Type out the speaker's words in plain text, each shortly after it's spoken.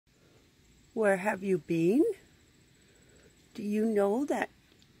Where have you been? Do you know that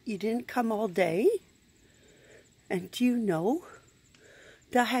you didn't come all day? And do you know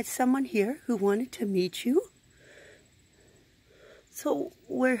that I had someone here who wanted to meet you? So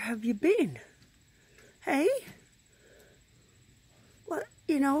where have you been? Hey? Well,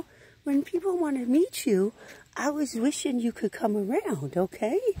 you know, when people want to meet you, I was wishing you could come around,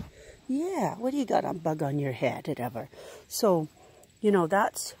 okay? Yeah, what do you got, a bug on your head, whatever? So, you know,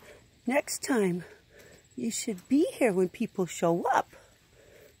 that's next time you should be here when people show up.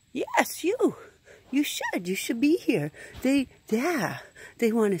 Yes, you should. You should be here. They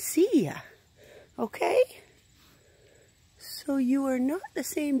want to see you. Okay? So you are not the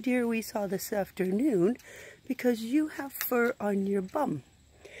same deer we saw this afternoon because you have fur on your bum.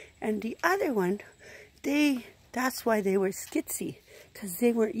 And the other one, that's why they were skitsy, because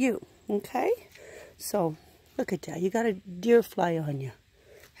they weren't you. Okay? So, look at that. You got a deer fly on you.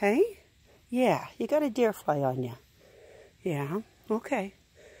 Hey? Yeah, you got a deer fly on you. Yeah, okay.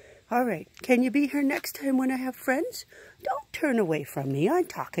 All right. Can you be here next time when I have friends? Don't turn away from me. I'm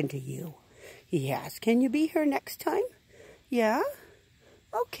talking to you. Yes. Can you be here next time? Yeah?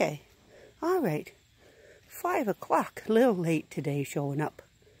 Okay. All right. 5 o'clock. A little late today showing up.